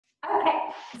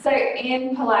So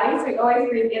in Pilates, we always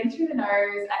breathe in through the nose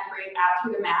and breathe out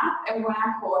through the mouth, and we want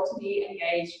our core to be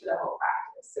engaged for the whole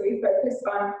practice. So we focus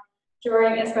on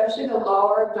drawing especially the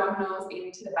lower abdominals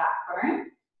into the backbone.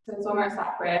 So it's almost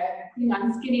like we're putting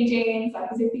on skinny jeans,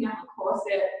 like zipping up a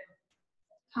corset,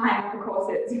 tying up a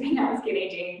corset, zipping up skinny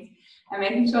jeans, and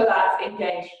making sure that's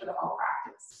engaged for the whole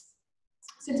practice.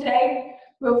 So today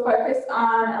we'll focus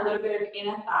on a little bit of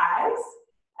inner thighs,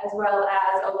 as well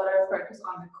as a lot of focus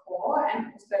on the core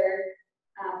and also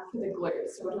for the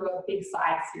glutes. So we'll do a big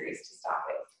side series to start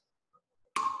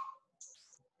with.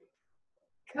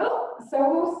 Cool. So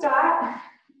we'll start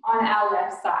on our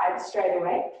left side straight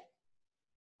away.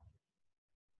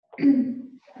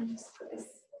 I'll just put this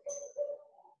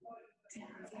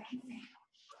down so I can see.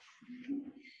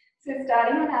 So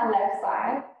starting on our left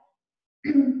side,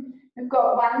 we've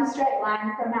got one straight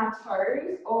line from our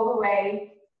toes all the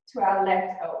way to our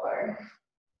left elbow.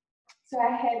 So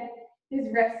our head is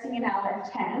resting in our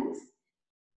left hand,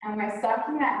 and we're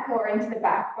sucking that core into the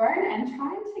backbone and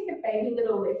trying to take a baby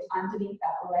little lift underneath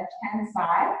that left hand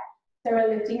side. So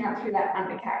we're lifting up through that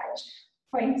undercarriage.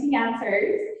 Pointing our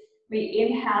toes, we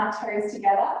inhale toes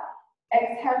together.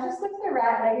 Exhale, just lift the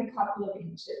right leg a couple of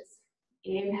inches.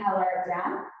 Inhale, lower it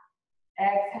down.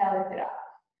 Exhale, lift it up.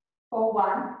 For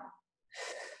 1,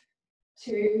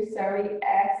 2, so we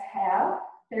exhale.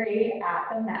 3,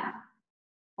 at the mat.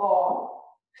 4,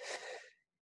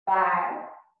 5,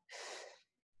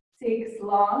 6,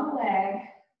 long leg.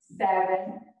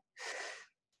 7,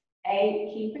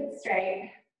 8, keep it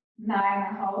straight.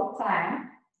 9, the whole time.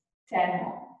 10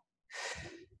 more.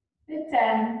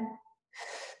 10,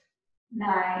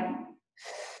 9,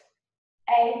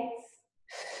 8,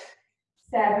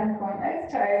 7, point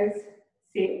those toes.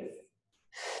 6,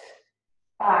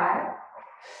 5,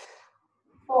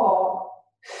 4,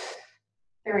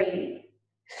 3,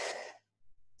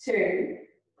 2,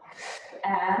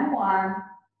 and 1.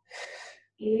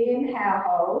 Inhale,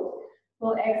 hold.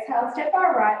 We'll exhale, step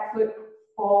our right foot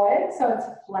forward so it's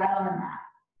flat on the mat.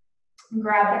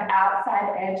 Grab the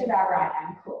outside edge of our right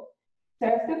ankle. So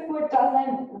if the foot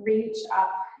doesn't reach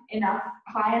up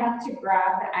high enough to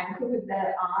grab the ankle with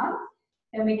the arm,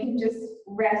 then we can just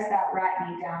rest that right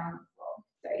knee down on the floor.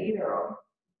 So either or.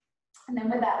 And then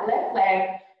with that left leg,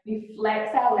 we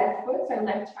flex our left foot, so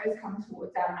left toes come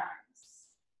towards our nose.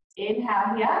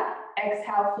 Inhale here,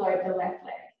 exhale, float the left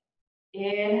leg.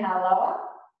 Inhale, lower,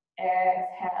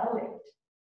 exhale, lift.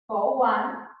 For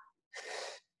 1,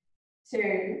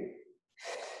 2,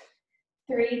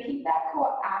 3, keep that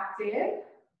core active.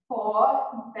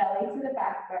 4, belly to the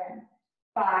backbone.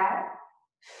 5,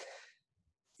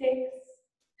 6,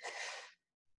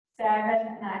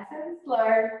 7, nice and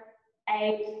slow.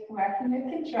 8, working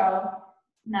with control.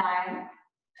 9,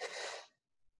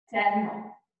 10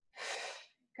 more.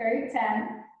 Go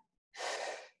 10,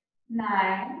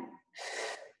 9,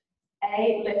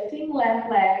 8, lifting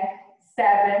left leg.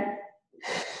 7,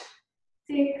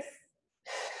 6,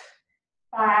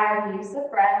 5, use the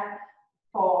breath.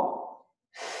 4,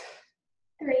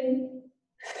 3,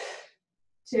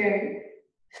 2,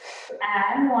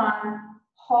 and 1.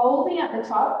 Holding at the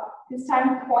top. This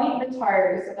time point the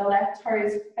toes, so the left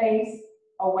toes face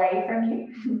away from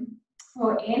you.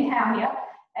 We'll inhale here.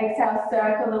 Exhale,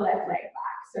 circle the left leg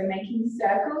back. So making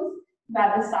circles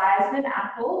about the size of an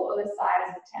apple or the size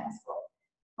of a tennis ball.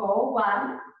 For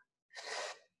 1,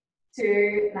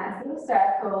 2, nice little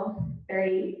circle.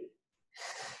 3,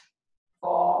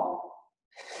 4,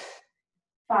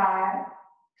 5,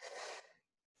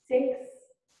 6,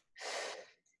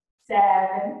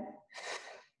 7,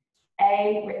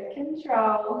 8 with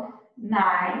control.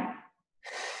 9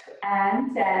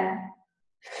 and 10.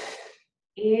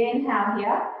 Inhale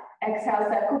here. Exhale,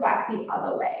 circle back the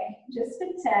other way. Just for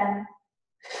 10,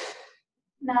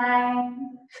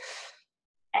 9,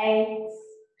 8,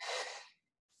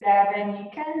 7. You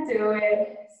can do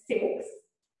it. 6,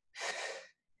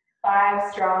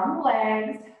 5, strong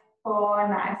legs. 4,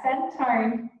 nice and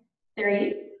toned.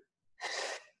 3,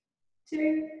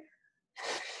 2,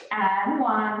 and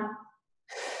 1.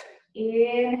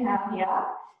 Inhale here.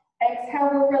 Exhale,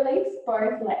 we'll release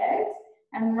both legs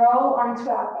and roll onto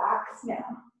our backs now.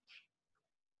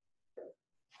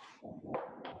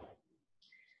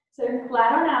 So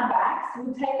flat on our backs,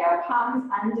 we'll take our palms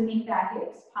underneath our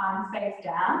hips, palms face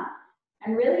down,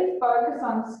 and really focus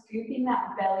on scooping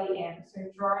that belly in, so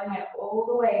drawing it all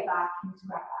the way back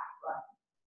into our backbone.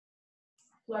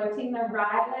 Floating the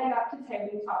right leg up to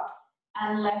tabletop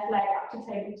and left leg up to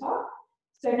tabletop.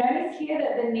 So notice here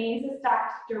that the knees are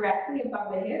stacked directly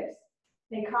above the hips.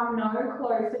 They come no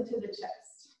closer to the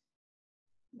chest.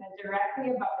 They're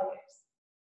directly above the hips.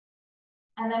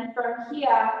 And then from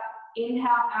here,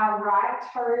 inhale, our right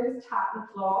toes tap the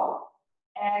floor.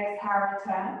 Exhale,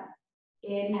 return.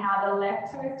 Inhale, the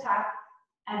left toes tap,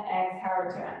 and exhale,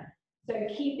 return. So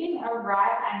keeping a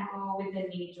right angle with the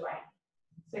knee joint.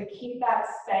 So keep that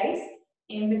space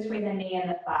in between the knee and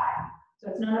the thigh. So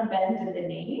it's not a bend of the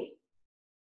knee,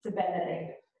 it's a bend of the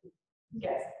hip.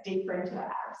 Gets deeper into the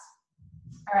abs.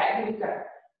 All right, here we go.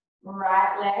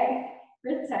 Right leg,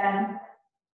 return.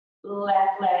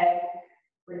 Left leg,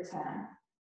 return.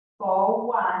 For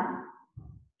 1,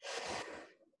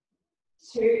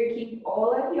 2, keep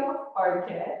all of your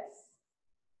focus.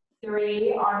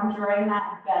 3, on drawing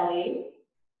that belly.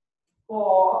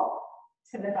 4,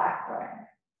 to the backbone.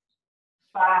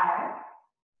 5,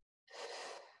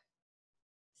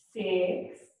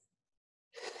 6,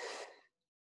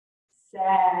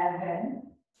 7,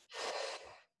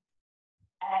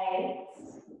 8,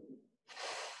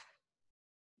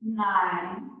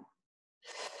 9,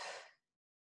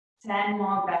 10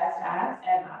 more best abs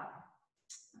ever.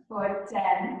 For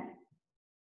 10,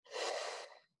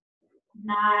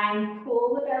 9,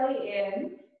 pull the belly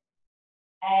in.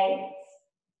 8,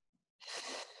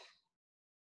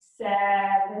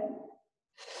 7,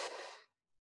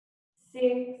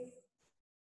 6,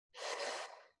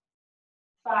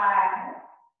 5,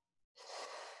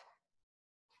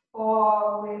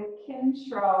 4 with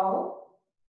control.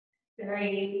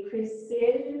 3,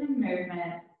 precision and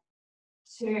movement.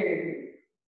 2,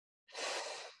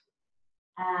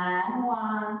 and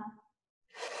 1.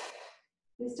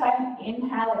 This time,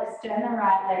 inhale, extend the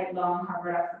right leg long,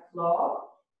 hover it off the floor.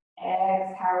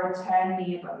 Exhale, return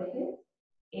knee above the hip.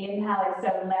 Inhale,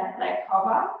 extend left leg,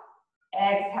 hover.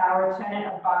 Exhale, return it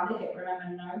above the hip. Remember,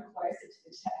 no closer to the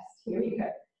chest. Here we go.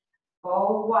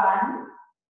 For 1,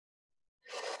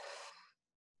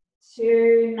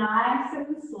 2, nice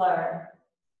and slow.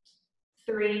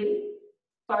 3,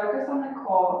 focus on the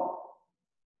core.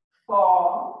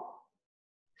 4,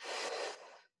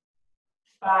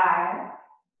 5,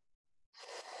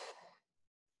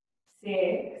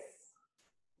 6,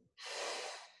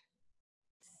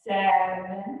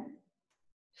 7,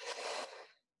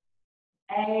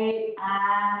 8,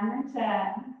 and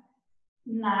return.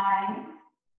 9,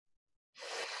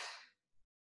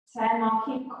 10 more,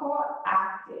 keep core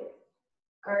active.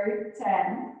 Go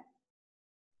 10,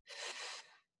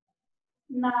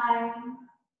 9,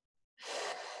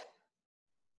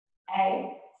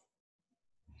 8,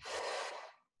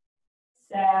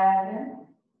 7,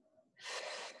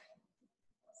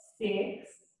 6,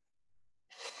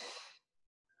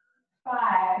 5,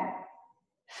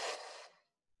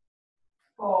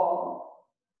 4,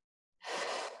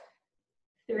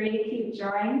 3, keep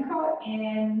drawing core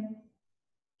in.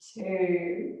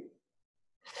 2,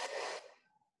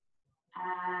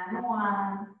 and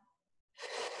 1.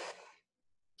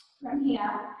 From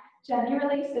here, gently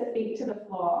release the feet to the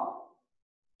floor.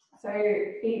 So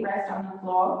feet rest on the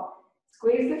floor.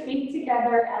 Squeeze the feet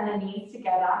together and the knees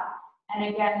together. And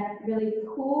again, really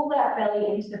pull that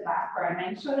belly into the backbone.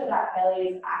 Make sure that that belly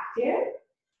is active.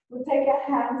 We'll take our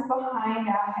hands behind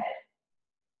our head.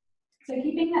 So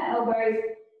keeping the elbows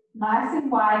nice and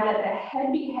wide, let the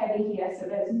head be heavy here so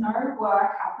there's no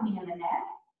work happening in the neck.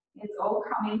 It's all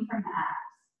coming from the abs.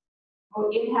 We'll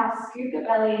inhale, scoop the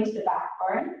belly into the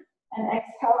backbone, and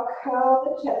exhale, curl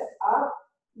the chest up.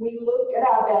 We look at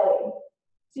our belly.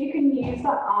 So you can use the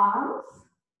arms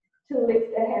to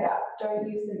lift the head up. Don't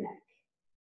use the neck.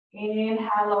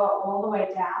 Inhale, lower all the way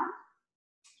down.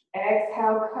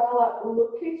 Exhale, curl up,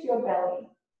 look at your belly.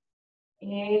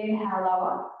 Inhale,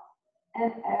 lower.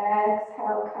 And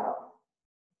exhale, curl.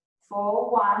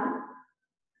 For 1,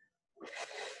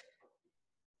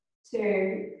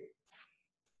 2,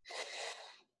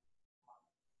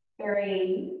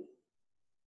 3,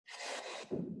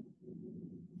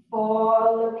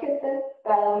 4, look at the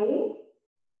belly.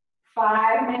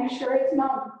 5, make sure it's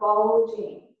not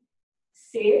bulging.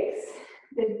 6,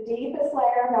 the deepest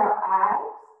layer of our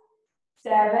abs.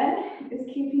 7 is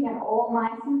keeping it all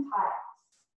nice and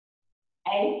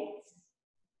tight. 8,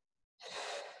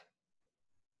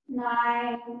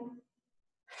 9,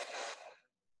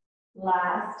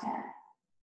 last 10.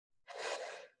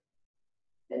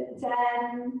 The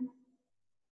 10,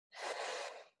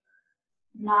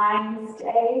 9,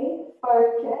 stay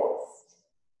focused.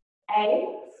 8,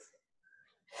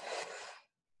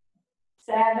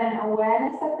 7,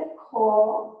 awareness at the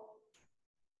core.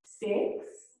 6,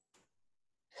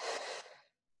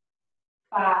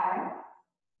 5,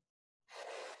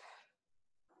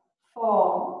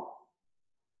 4,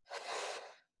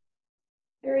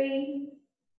 3,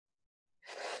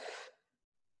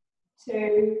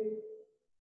 2,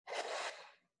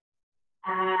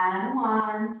 And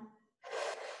 1.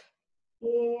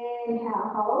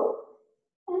 Inhale, hold.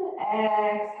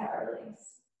 And exhale, release.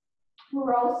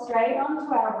 Roll straight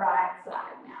onto our right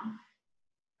side now.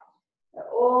 So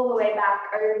all the way back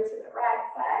over to the right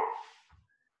side.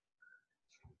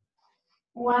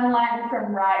 One line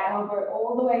from right elbow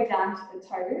all the way down to the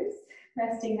toes,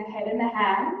 resting the head in the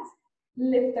hands.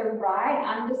 Lift the right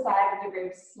underside of the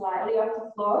ribs slightly off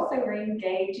the floor, so we're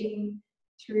engaging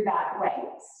through that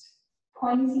waist.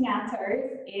 Pointing our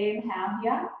toes, inhale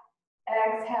here.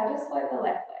 Exhale, just float the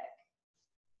left leg.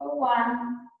 For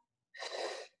 1,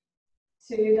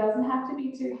 2, doesn't have to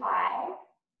be too high.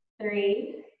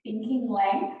 3, thinking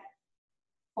length.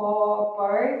 4,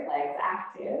 both legs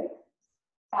active.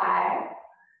 5,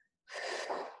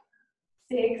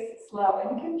 6, slow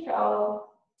and controlled.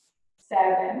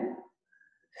 7,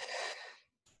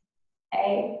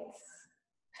 8,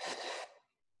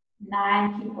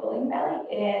 9, keep pulling belly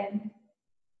in.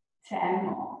 10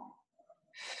 more.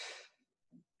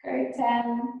 Go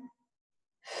 10,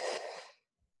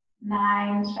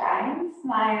 9, try and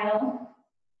smile.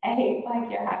 8, like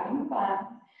you're having fun.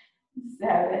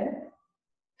 7,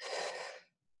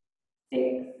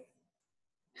 6,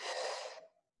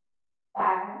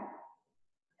 5,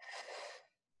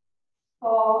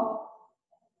 4,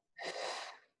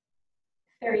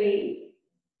 3,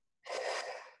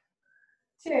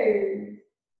 2,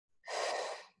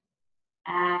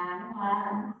 and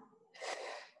 1.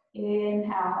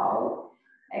 Inhale, hold.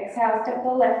 Exhale, step the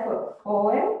left foot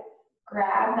forward.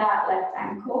 Grab that left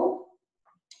ankle,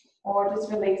 or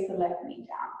just release the left knee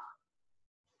down.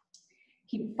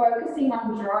 Keep focusing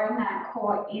on drawing that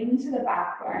core into the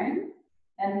backbone,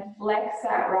 and flex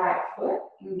that right foot.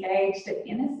 Engage the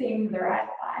inner seam of the right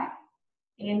thigh.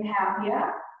 Inhale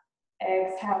here.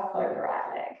 Exhale, float the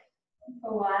right leg.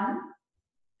 For 1,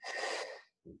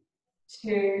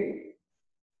 2,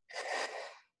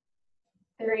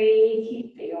 3,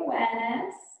 keep the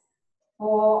awareness.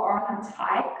 4, on a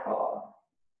tight core.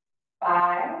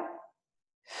 5,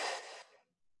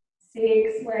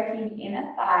 6, working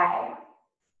inner thigh.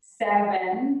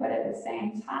 7, but at the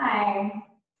same time.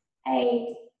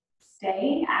 8,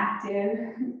 staying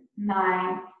active.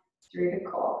 9, through the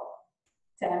core.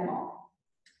 10 more.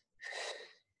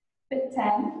 For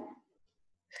 10,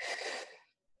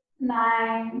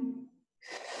 9,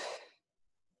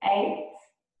 8,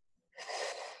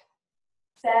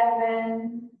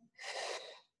 7,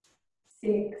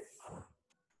 6,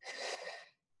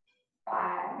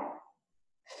 5,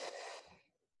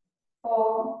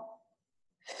 4,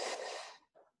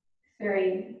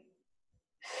 3,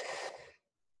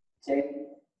 2,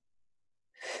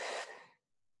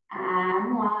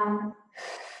 and 1.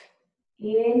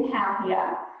 Inhale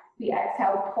here. We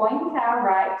exhale, point our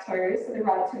right toes, so the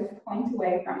right toes point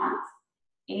away from us.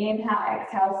 Inhale,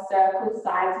 exhale, circle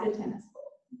sides of the tennis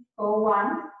ball. For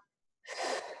 1,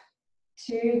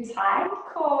 2, tight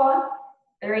core.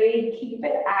 3, keep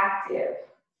it active.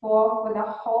 4, for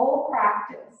the whole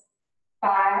practice.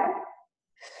 5,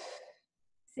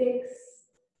 6,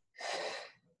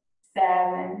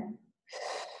 7,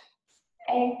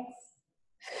 8,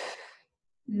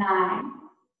 9.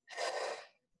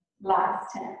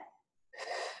 Last 10.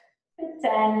 For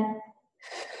 10,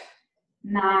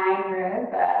 9,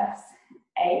 reverse.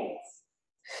 8,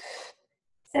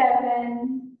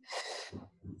 7,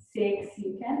 6,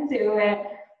 you can do it.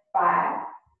 5,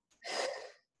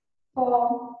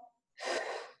 4,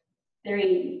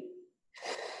 3,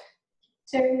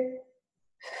 2,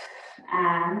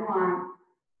 and 1.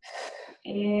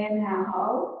 Inhale,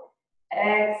 hold.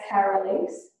 Exhale,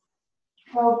 release.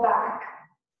 Roll back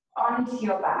onto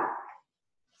your back.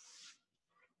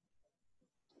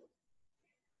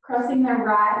 Crossing the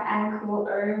right ankle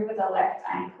over the left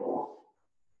ankle.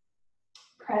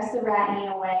 Press the right knee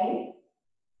away,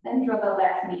 then draw the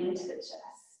left knee into the chest.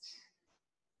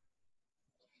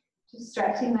 Just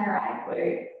stretching the right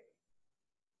glute.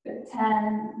 For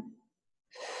 10,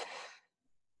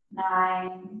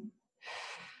 9,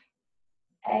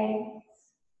 8,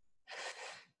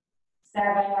 7,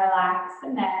 relax the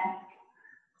neck.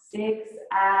 6,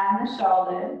 and the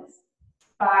shoulders.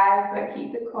 5, but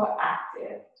keep the core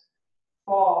active.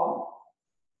 4,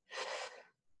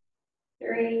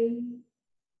 3,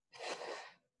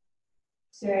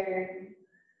 2,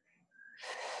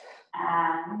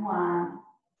 and 1.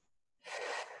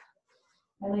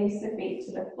 Release the feet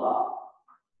to the floor.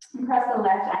 And press the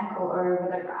left ankle over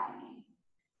the right knee.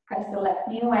 Press the left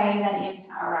knee away, then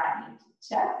inhale, right knee to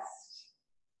the chest.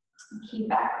 Keep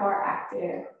that core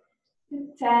active.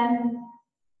 10,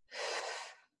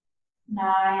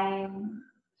 9,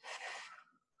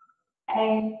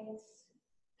 8,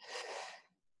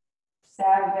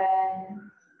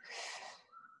 7,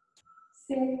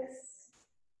 6,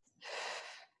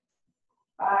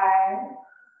 5,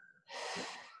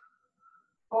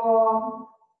 4,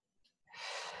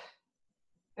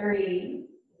 3,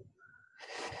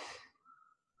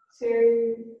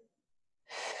 2,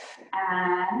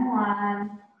 and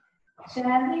 1.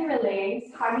 Gently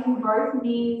release, hugging both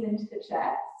knees into the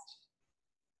chest.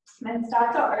 Then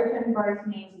start to open both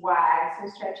knees wide, so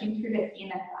stretching through the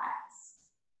inner thighs.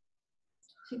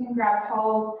 So you can grab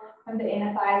hold of the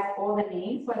inner thighs or the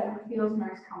knees, whatever feels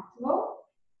most comfortable.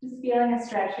 Just feeling a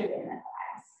stretch of the inner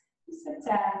thighs. Just for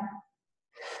 10,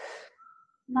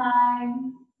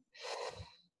 9,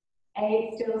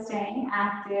 8, still staying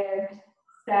active,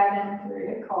 7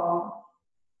 through the core,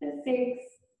 6,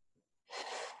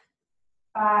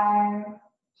 5,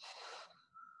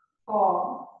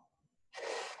 4,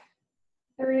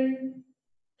 3,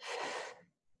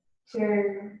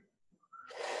 2,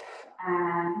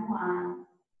 and 1.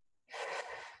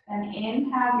 Then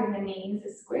inhale, give the knees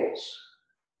a squish.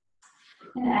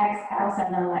 And exhale,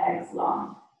 send the legs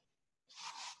long.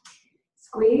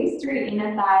 Squeeze through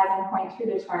inner thighs and point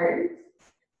through the toes.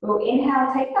 We'll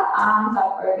inhale, take the arms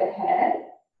up overhead.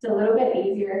 It's a little bit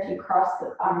easier if you cross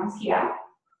the arms here.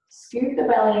 Scoop the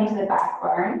belly into the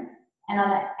backbone. And on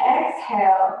the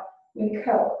exhale, we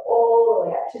curl all the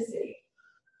way up to sitting.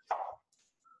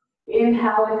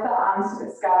 Inhale, lift the arms to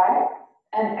the sky.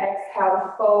 And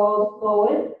exhale, fold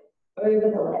forward over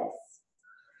the legs.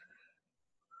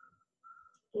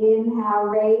 Inhale,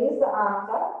 raise the arms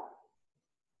up.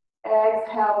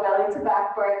 Exhale, belly to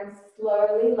backbone,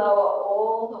 slowly lower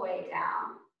all the way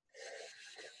down.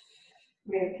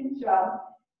 With control.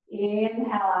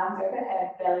 Inhale, arms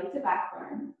overhead, belly to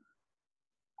backbone.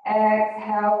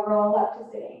 Exhale, roll up to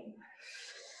sitting.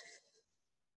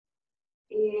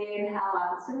 Inhale,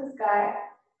 arms to the sky.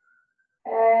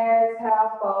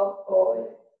 Exhale, fold forward.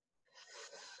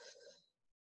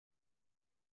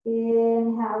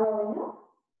 Inhale, rolling up.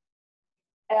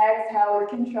 Exhale, with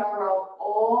control, roll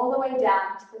all the way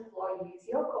down to the floor. Use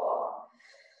your core.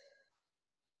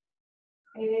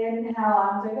 Inhale,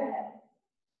 arms overhead.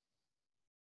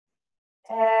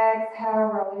 Exhale,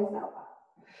 roll yourself up.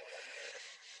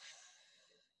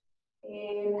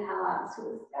 Inhale, arms to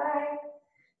the sky.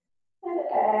 And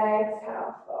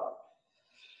exhale, fold.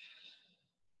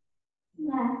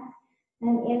 Nice.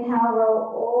 And inhale, roll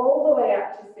all the way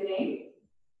up to sitting.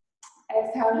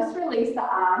 Exhale, just release the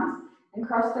arms and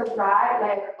cross the right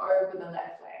leg over the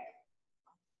left leg.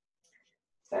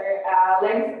 So our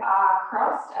legs are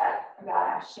crossed at about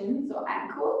our shins or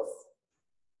ankles.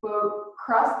 We'll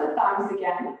cross the thumbs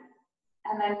again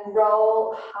and then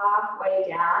roll halfway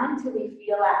down until we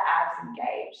feel our abs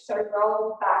engage. So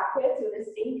roll backwards with a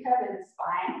C curve in the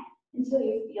spine until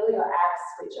you feel your abs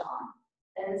switch on.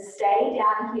 Then stay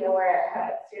down here where it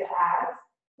hurts your abs.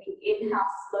 We inhale,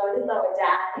 slowly lower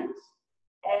down an inch.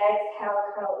 Exhale,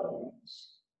 curl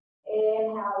in.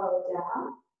 Inhale, lower down.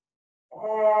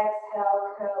 Exhale,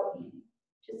 curl in.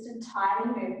 Just a tiny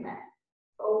movement.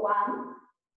 For 1,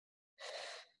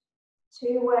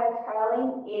 2, we're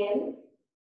curling in.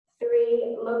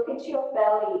 3, look at your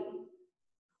belly.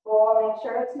 4, make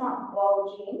sure it's not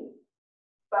bulging.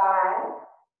 5,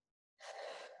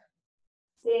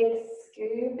 6,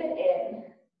 scoop it in.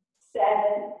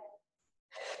 7,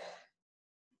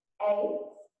 8,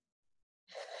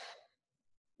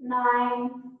 9,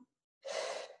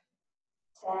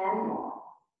 10 more.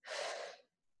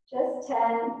 Just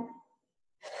 10.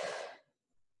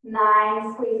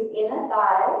 9, squeeze inner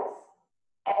thighs.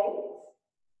 8,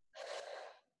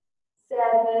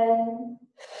 7,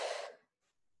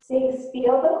 6,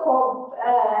 feel the core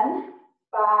burn.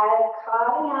 5,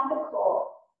 carving out the core.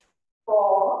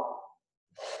 4,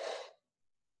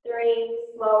 3,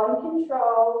 slow and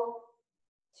control.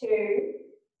 2,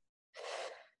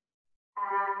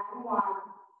 and 1.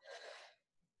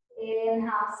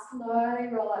 Inhale, slowly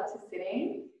roll up to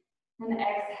sitting. And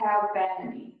exhale, bend the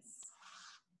knees.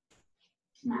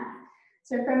 Nice.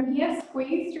 So from here,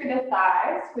 squeeze through the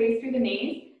thighs, squeeze through the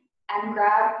knees, and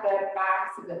grab the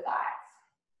backs of the thighs.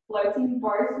 Floating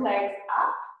both legs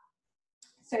up,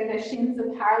 so the shins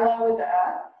are parallel with the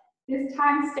earth. This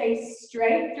time, stay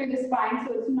straight through the spine,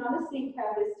 so it's not a C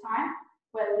curve this time.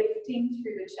 We're lifting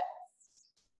through the chest.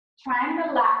 Try and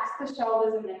relax the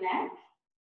shoulders and the neck,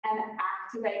 and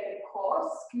activate the core,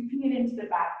 scooping it into the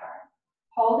backbone.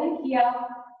 Hold it here,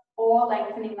 or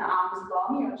lengthening the arms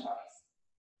long, your choice.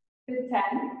 For 10,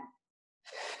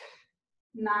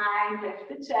 9, lift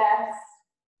the chest.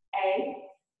 8,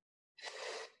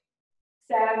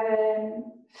 7,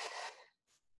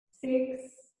 6,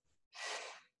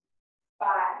 5,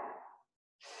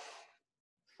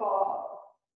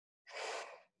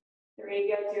 3,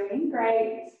 you're doing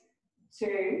great.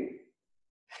 2,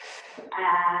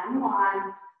 and 1.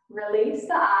 Release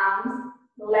the arms,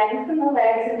 lengthen the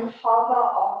legs and hover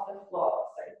off the floor.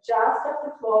 So just off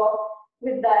the floor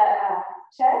with the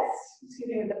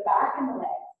with the back and the legs.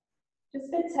 Just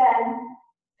for 10,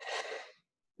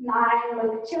 9,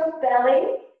 look at your belly.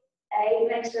 8,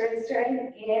 make sure it's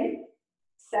straight in.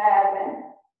 7,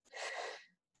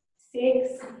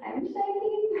 6, I'm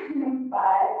shaking.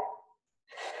 5,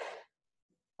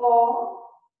 4,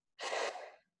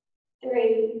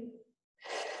 3,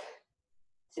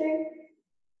 2,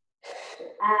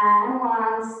 and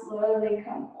 1. Slowly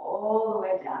come all the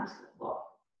way down to the floor.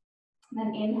 And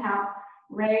then inhale,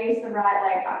 raise the right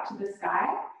leg up to the sky.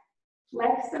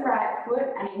 Flex the right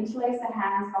foot and interlace the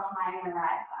hands behind the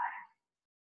right thigh.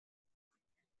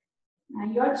 Now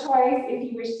your choice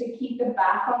if you wish to keep the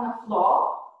back on the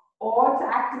floor or to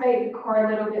activate the core a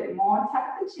little bit more,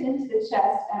 tuck the chin into the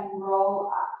chest and roll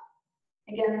up.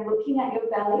 Again, looking at your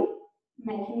belly,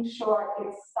 making sure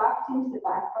it's sucked into the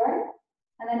backbone,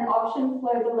 and then option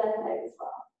flow the left leg as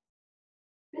well.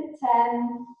 Good.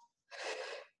 10,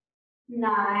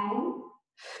 9,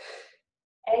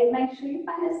 8, make sure you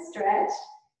find a stretch.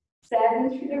 7,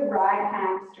 through the right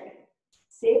hamstring.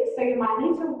 6, so you might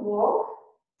need to walk.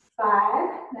 5,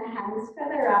 the hands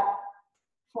further up.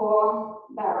 4,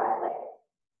 that right leg.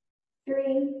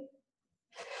 3,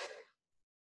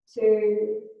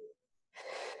 2,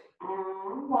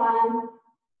 and 1.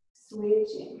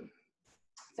 Switching.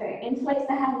 So interlace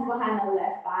the hands behind the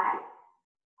left thigh,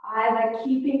 either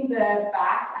keeping the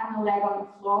back and the leg on the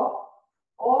floor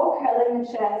or curling the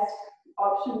chest,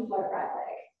 option float right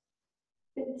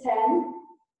leg. 10,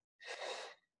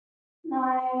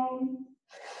 9,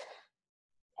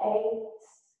 8,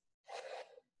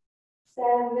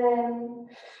 7,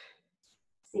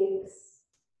 6,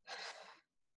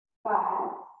 5,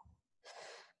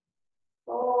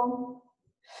 4,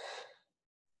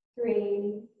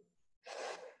 3,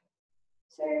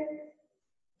 2,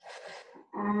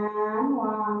 and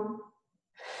 1.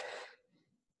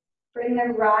 Bring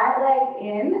the right leg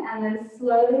in and then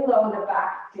slowly lower the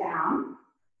back down.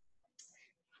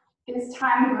 This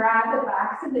time, grab the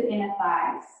backs of the inner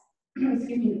thighs.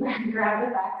 Excuse me, grab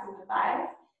the backs of the thighs.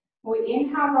 We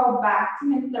inhale, roll back to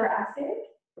mid-thoracic.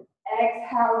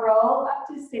 Exhale, roll up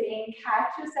to sitting.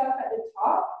 Catch yourself at the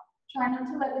top. Try not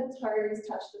to let the toes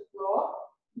touch the floor.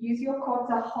 Use your core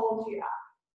to hold you up.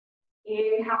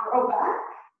 Inhale, roll back.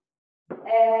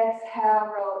 Exhale,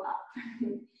 roll up.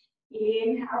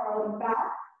 Inhale, rolling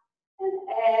back. And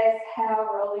exhale,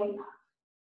 rolling up.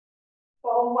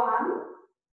 For 1,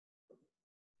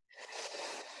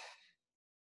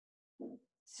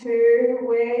 2,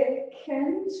 with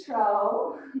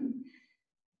control.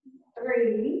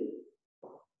 3,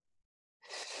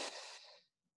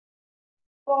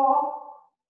 4.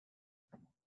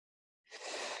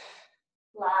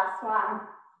 Last one.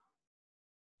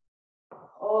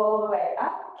 All the way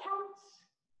up, count.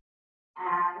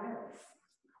 And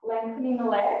lengthening the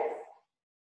legs.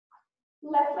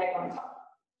 Left leg on top.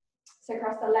 So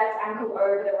cross the left ankle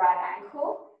over the right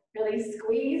ankle. Really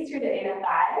squeeze through the inner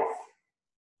thighs.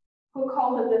 Hook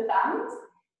hold of the thumbs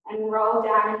and roll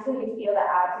down until you feel the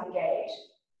abs engage.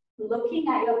 Looking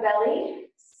at your belly,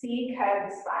 C curve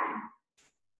the spine.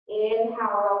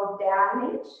 Inhale, roll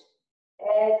down inch.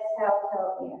 Exhale,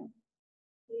 curl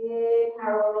in.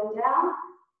 Inhale, rolling down.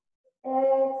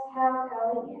 Exhale,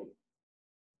 curling in.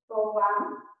 For 1,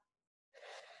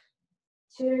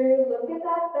 2, look at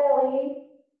that belly.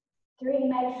 3,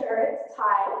 make sure it's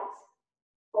tight.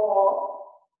 4,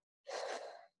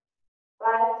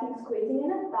 5, keep squeezing in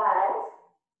the thighs.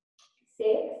 6,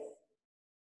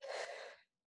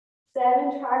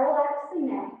 7, try to relax the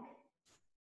neck.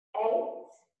 8,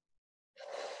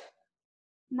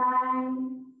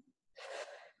 9,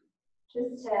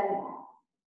 just 10 more.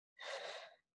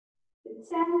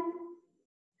 10,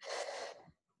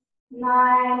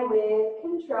 9 with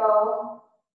control.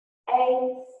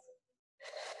 8,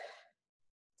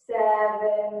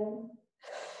 7,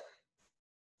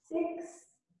 6,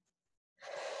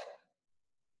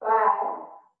 5,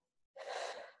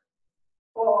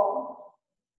 4,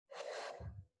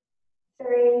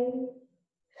 3,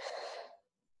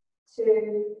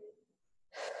 2,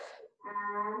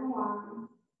 and 1.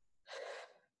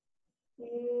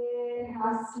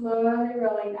 Inhale, slowly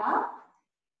rolling up.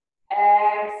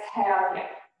 Exhale,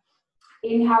 yeah.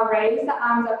 Inhale, raise the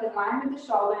arms up in line with the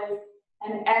shoulders.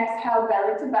 And exhale,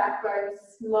 belly to backbone.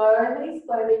 Slowly,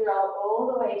 slowly roll all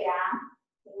the way down.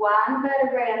 1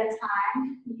 vertebrae at a time,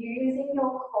 using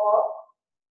your core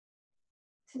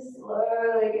to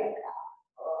slowly go down.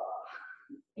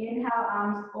 Inhale, Inhale,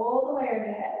 arms all the way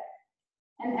overhead.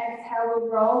 And exhale, we'll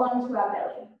roll onto our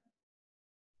belly.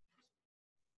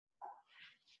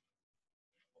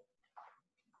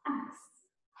 Nice.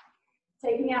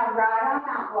 Taking our right arm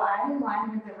out wide in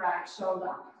line with the right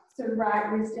shoulder. So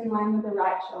right wrist in line with the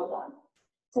right shoulder.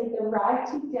 Take the right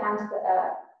cheek down to the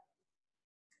earth.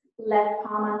 Left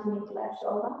palm underneath left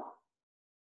shoulder.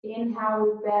 Inhale,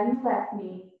 we bend the left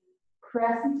knee.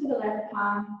 Press into the left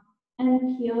palm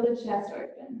and peel the chest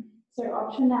open. So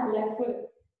option that left foot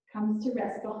comes to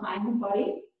rest behind the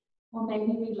body, or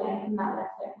maybe we lengthen that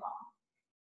left leg long.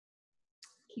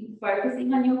 Keep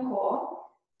focusing on your core.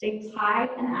 Stay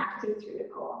tight and active through the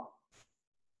core.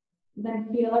 Then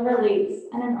feel a release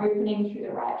and an opening through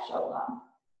the right shoulder.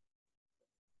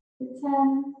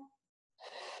 10,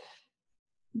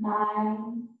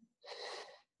 9,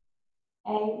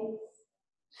 8,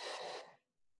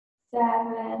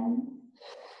 7,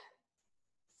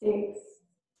 6,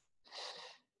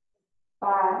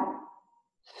 5,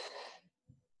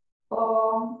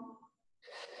 4,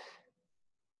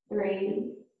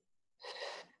 3,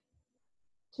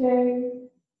 2,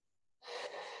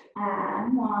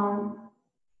 and 1.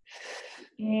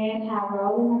 Inhale,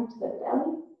 rolling up to the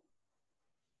belly.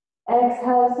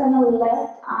 Exhale, send the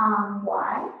left arm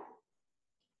wide.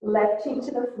 Left cheek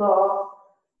to the floor.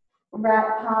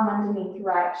 Right palm underneath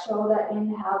right shoulder.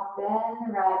 Inhale, bend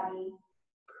the right knee.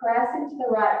 Press into the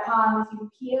right palm as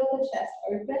you peel the chest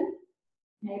open.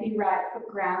 Maybe right foot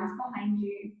grounds behind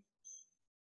you.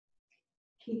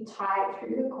 Keep tight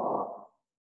through the core.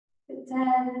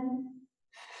 10,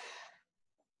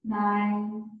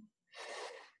 9,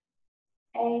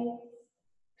 8,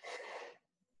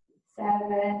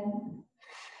 7,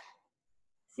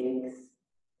 6,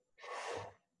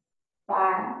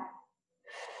 5,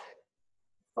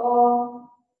 4,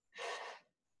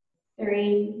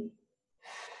 3,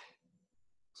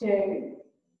 2,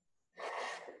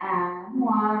 and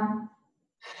 1.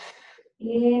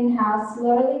 Inhale,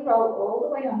 slowly roll all the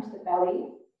way onto the belly.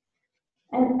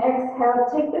 And exhale,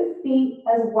 take the feet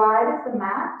as wide as the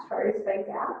mat, toes face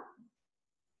out.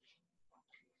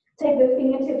 Take the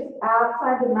fingertips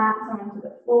outside the mat, so onto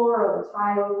the floor or the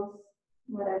tiles,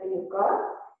 whatever you've got.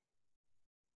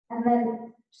 And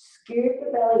then scoop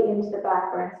the belly into the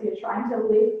backbone. So you're trying to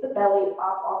lift the belly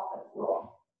up off the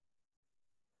floor.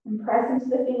 And press into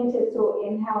the fingertips or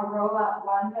inhale, roll up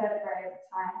one vertebrae at a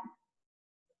time.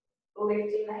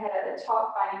 Lifting the head at the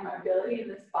top, finding mobility in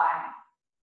the spine.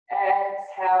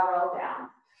 Exhale, roll down.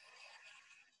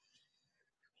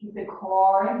 Keep the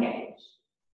core engaged.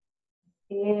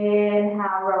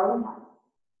 Inhale, rolling up.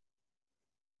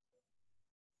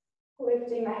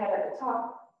 Lifting the head at the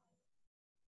top.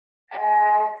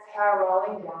 Exhale,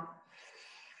 rolling down.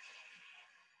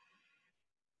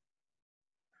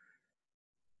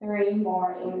 3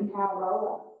 more. Inhale, roll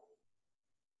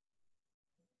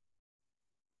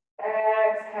up.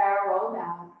 Exhale, roll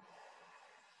down.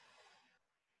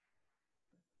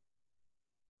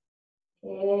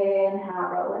 Inhale,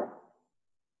 roll up.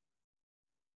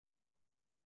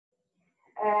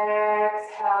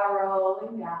 Exhale,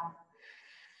 rolling down.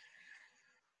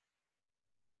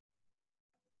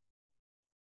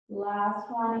 Last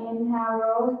one, inhale,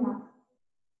 rolling up.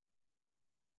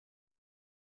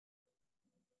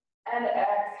 And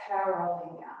exhale,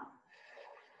 rolling down.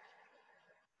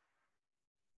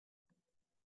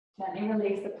 Gently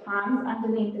release the palms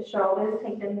underneath the shoulders.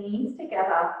 Take the knees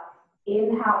together.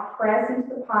 Inhale, press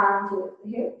into the palms with the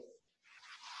hips.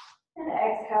 And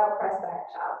exhale, press back,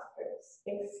 child's pose.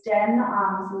 Extend the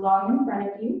arms long in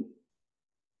front of you.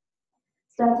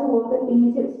 Start to walk the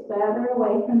fingertips further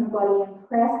away from the body and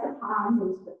press the palms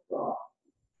into the floor.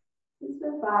 This is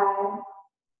for 5,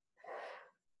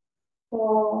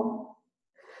 4,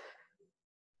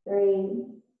 3,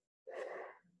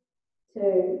 2,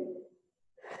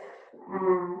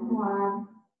 and 1.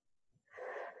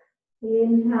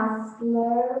 Inhale,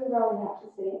 slowly rolling up to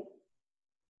sit.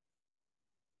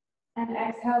 And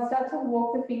exhale, start to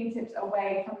walk the fingertips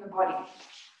away from the body.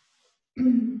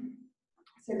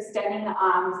 So extending the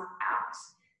arms out.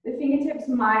 The fingertips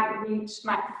might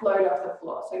float off the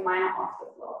floor, so mine are off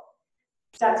the floor.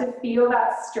 Start to feel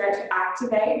that stretch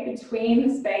activate between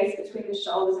the space between the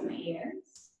shoulders and the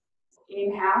ears.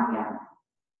 Inhale here.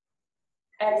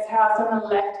 Exhale, from the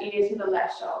left ear to the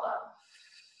left shoulder.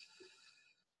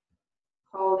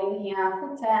 Holding here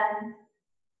for 10,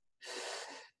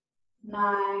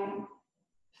 9,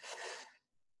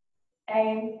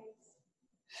 8,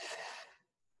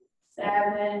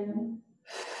 7,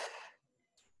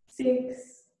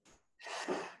 6,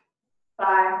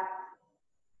 5,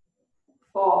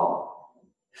 4,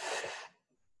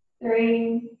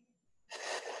 3,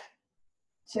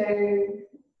 2,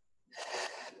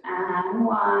 and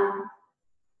 1.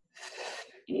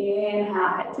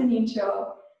 Inhale, head to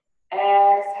neutral.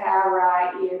 Exhale,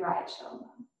 right ear, right shoulder.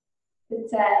 For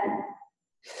 10,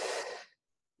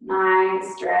 9,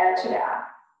 stretch it out.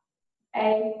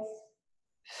 8,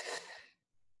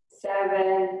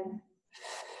 7,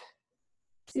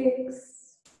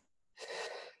 6,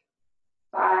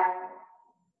 5,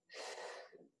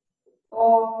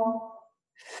 4,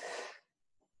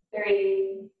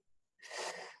 3,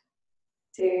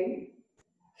 2,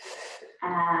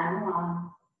 and 1.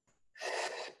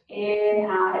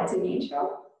 Inhale, head to neutral.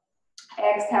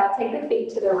 Exhale, take the feet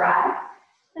to the right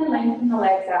and lengthen the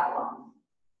legs out long.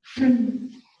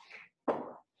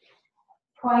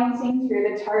 Pointing through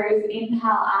the toes,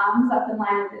 inhale, arms up in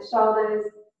line with the shoulders.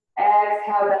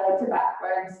 Exhale, belly to back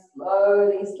bone,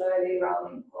 slowly, slowly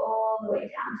rolling all the way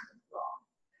down to the floor.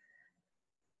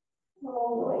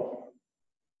 All the way down.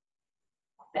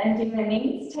 Bending the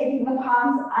knees, taking the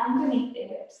palms underneath the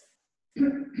hips.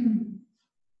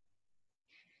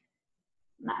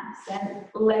 Nice, and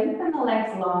lengthen the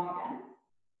legs long again.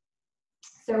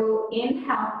 So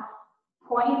inhale,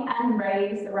 point and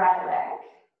raise the right leg.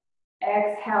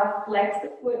 Exhale, flex the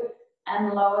foot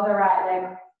and lower the right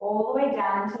leg all the way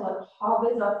down until it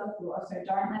hovers off the floor, so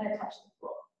don't let it touch the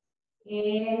floor.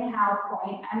 Inhale,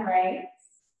 point and raise.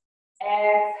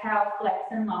 Exhale, flex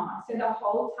and lower. So the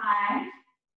whole time,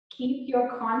 keep your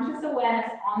conscious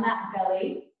awareness on that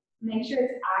belly. Make sure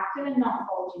it's active and not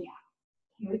bulging out.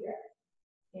 Here we go.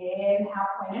 Inhale,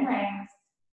 point and raise.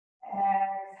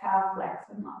 Exhale, flex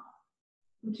and lower.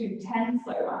 We'll do 10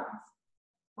 slow ones.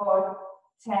 For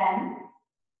 10,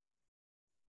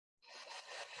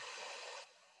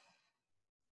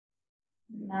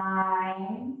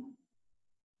 9,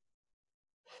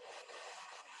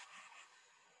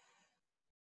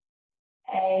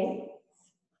 8,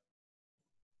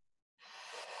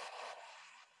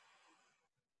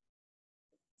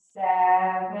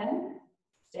 7,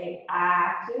 stay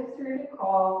active through the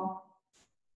core.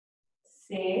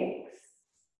 6,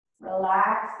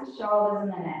 relax the shoulders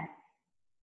and the neck.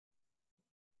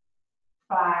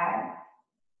 5,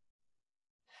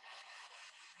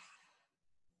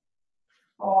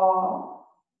 4,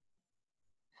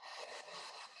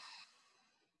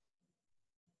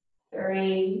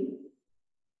 3,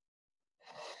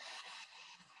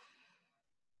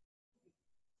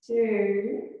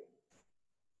 2,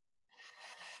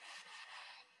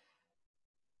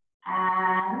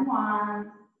 and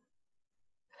 1.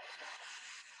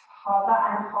 Hover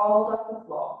and hold off the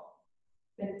floor.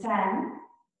 For 10,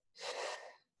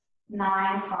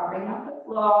 9, hovering off the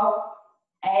floor.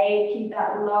 8, keep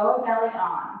that lower belly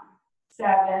on.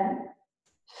 7,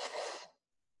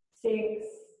 6,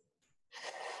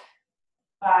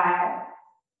 5,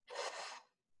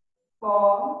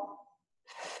 4,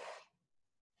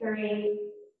 3,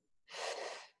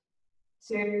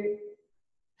 2,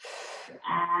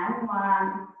 and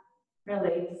 1.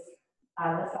 Release.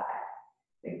 Other side.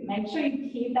 Make sure you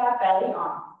keep that belly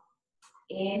on.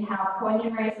 Inhale, point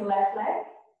and raise the left leg.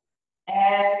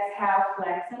 Exhale,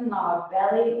 flex and lower,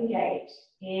 belly engaged.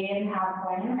 Inhale,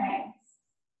 point and raise.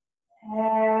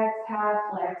 Exhale,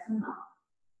 flex and lower.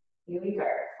 Here we go.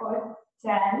 For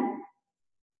 10,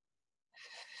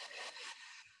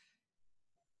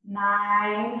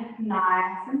 9,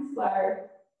 nice and slow.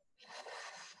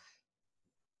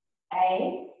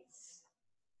 8,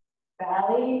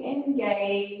 belly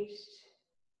engaged.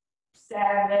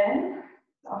 7,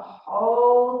 the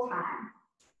whole time.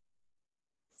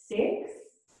 6,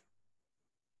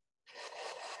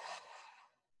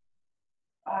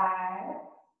 5,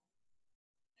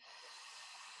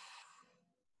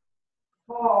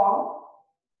 4,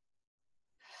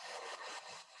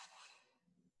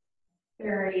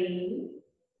 3,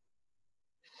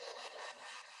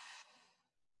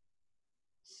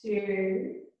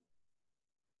 2,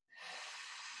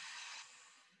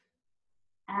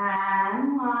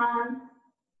 and 1.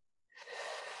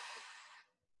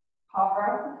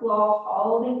 Hover off the floor,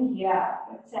 holding here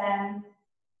for 10,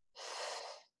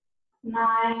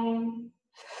 9,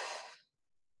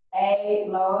 8,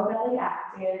 lower belly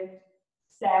active.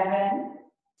 7,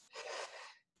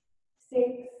 6,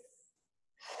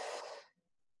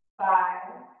 5,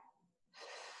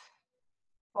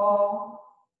 4,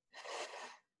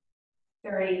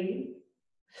 3,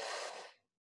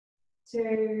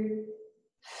 2,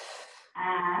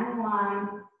 and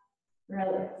 1.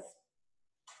 Release.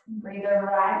 Breathe the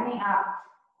right knee up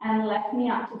and left knee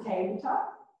up to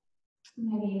tabletop.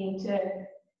 Maybe you need to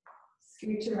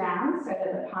scooch around so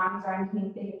that the palms are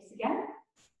underneath the hips again.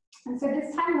 And so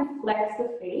this time we'll flex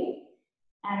the feet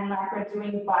And like we're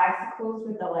doing bicycles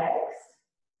with the legs.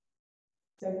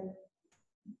 So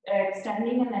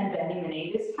extending and then bending the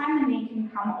knee. This time the knee can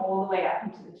come all the way up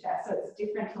into the chest, so it's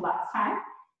different to last time.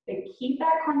 But keep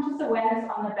that conscious awareness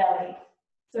on the belly.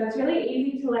 So it's really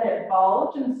easy to let it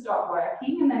bulge and stop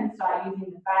working and then start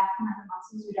using the back and other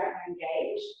muscles we don't want to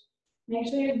engage. Make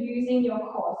sure you're using your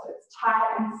core so it's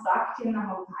tight and sucked in the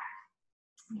whole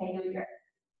time. Okay, here we go.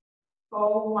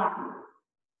 For 1,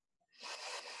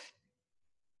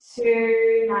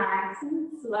 2, nice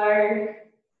and slow.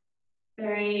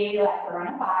 3, like we're on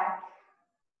a bike.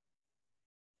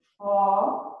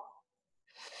 4,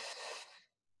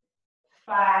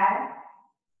 5,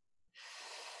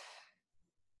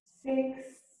 6,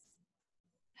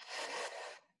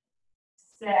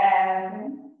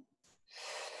 7,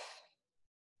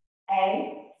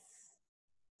 8,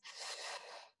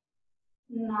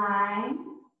 9,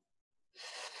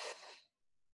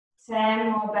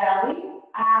 10, more belly,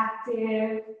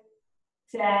 active,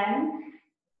 10,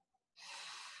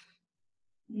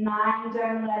 9,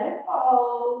 don't let it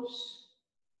bulge,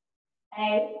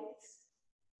 8,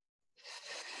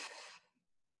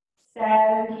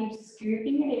 7, keep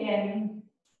scooping it in,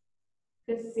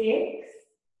 for 6,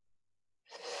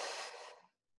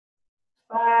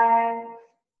 5,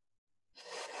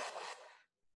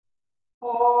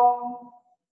 4,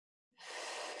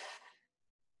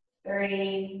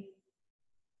 3,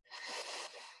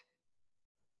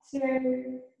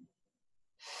 2,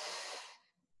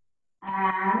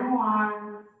 and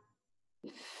 1.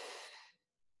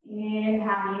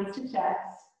 Inhale, knees to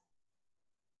chest.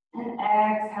 And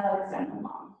exhale, extend them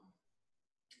long.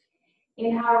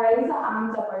 Inhale, raise the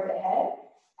arms up overhead.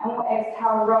 And we'll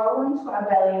exhale, roll into our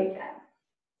belly again.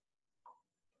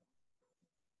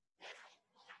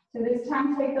 So this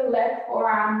time, take the left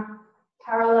forearm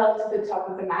parallel to the top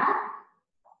of the mat.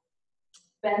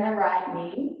 Bend the right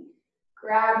knee.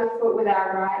 Grab the foot with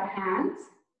our right hand.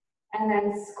 And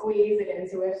then squeeze it in.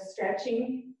 So we're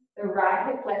stretching the right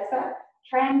hip flexor.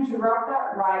 Try and drop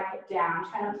that right hip down.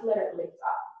 Try not to let it lift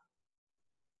up.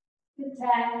 For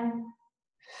 10,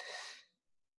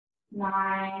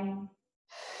 9,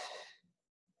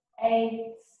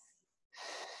 8,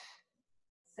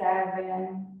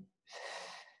 7,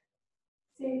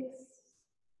 6,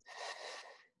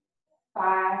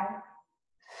 5,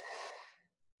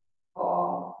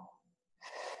 4,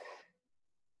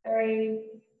 3,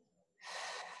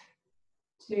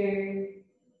 2,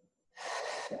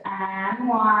 and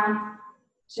 1.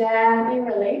 Gently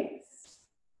release.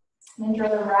 Then draw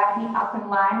the right knee up in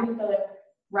line with the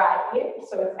right hip,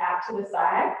 so it's out to the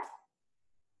side.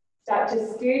 Start to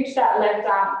scooch that left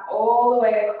arm all the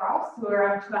way across. So we're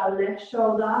onto our left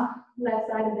shoulder, left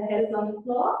side of the head is on the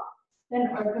floor. Then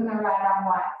open the right arm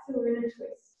wide. So we're in a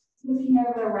twist. Looking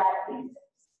over the right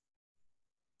fingertips.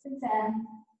 So 10,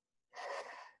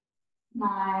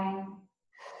 9,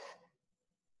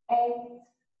 8,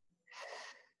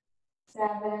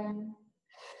 7,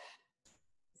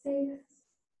 6,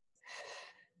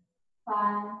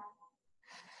 5,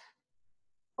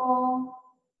 4,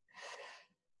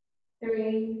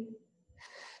 3,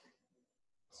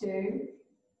 2,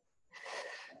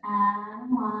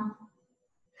 and 1.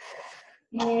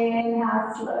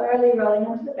 Inhale, slowly rolling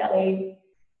onto the belly.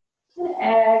 And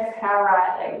exhale,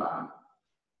 right leg long.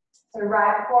 So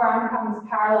right forearm comes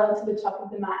parallel to the top of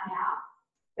the mat now.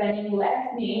 Bending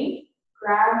left knee.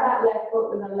 Grab that left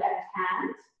foot with the left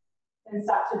hand. Then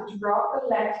start to drop the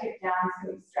left hip down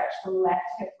so we stretch the left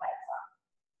hip flexor.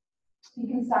 You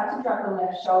can start to drop the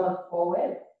left shoulder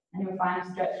forward and you'll find a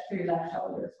stretch through left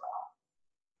shoulder as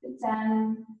well. So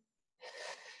 10,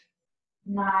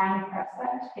 9, press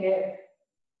that hip.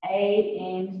 8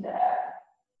 into the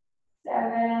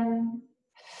 7,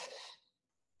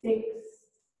 6,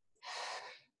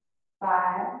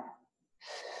 5,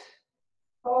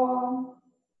 4,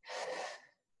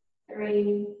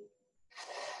 3,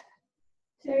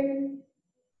 2,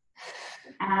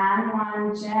 and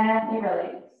 1. Gently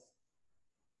release.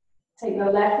 Take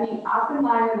your left knee up in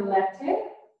line with the left hip.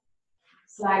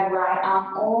 Slide right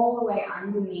arm all the way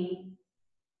underneath.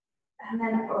 And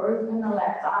then open the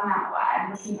left arm out wide,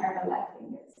 looking over left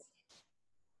fingers.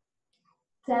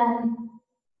 10,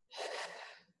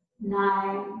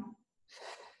 9,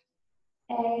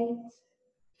 8,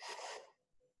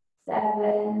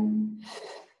 7,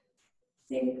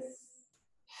 6,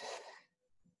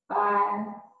 5,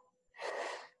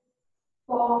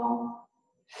 4,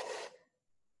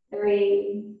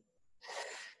 3,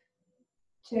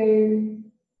 2,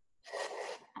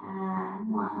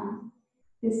 and 1.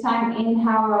 This time,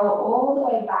 inhale, roll all the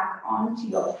way back onto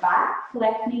your back,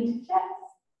 left knee to chest.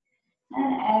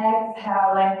 And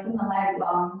exhale, lengthen the leg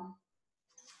long.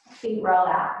 Feet roll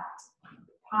out.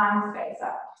 Palms face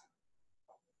up.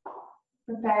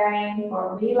 Preparing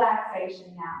for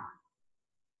relaxation now.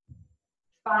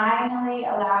 Finally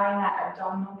allowing that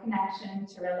abdominal connection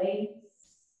to release.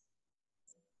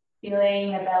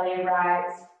 Feeling the belly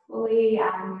rise fully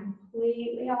and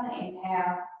completely on the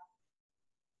inhale.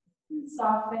 And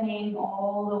softening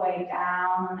all the way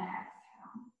down on the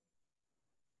exhale.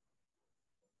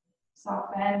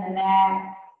 Soften the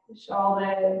neck, the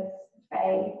shoulders, the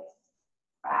face,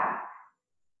 back,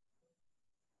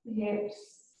 the hips,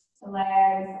 the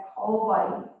legs, the whole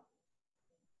body.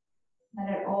 Let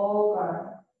it all go.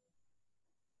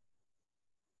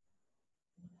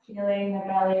 Feeling the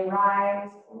belly rise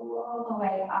all the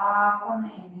way up on the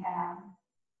inhale.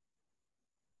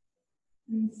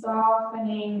 And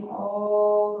softening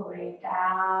all the way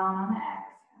down on the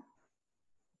exhale.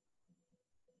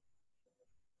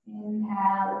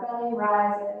 Inhale, the belly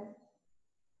rises,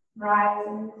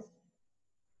 rises,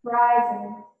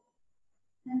 rises.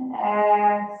 And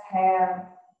exhale,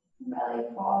 the belly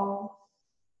falls,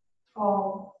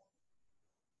 falls,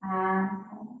 and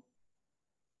falls.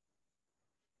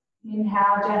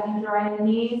 Inhale, gently drawing the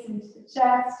knees into the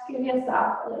chest. Give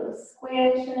yourself a little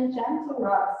squish and a gentle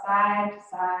rock side to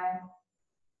side.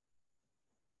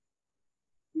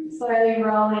 And slowly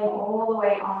rolling all the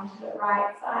way onto the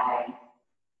right side.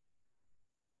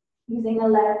 Using the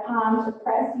left palm to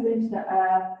press you into the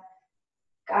earth.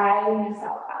 Guiding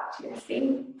yourself out to your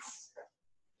feet.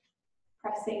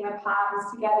 Pressing the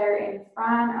palms together in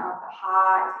front of the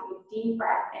heart. Take a deep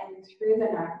breath in through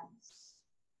the nose.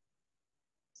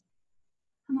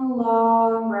 And a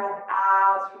long breath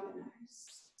out through the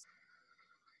nose.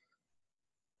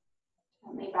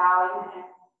 Gently bowing the head.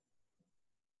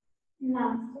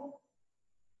 Namaste.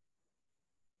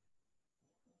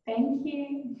 Thank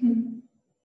you.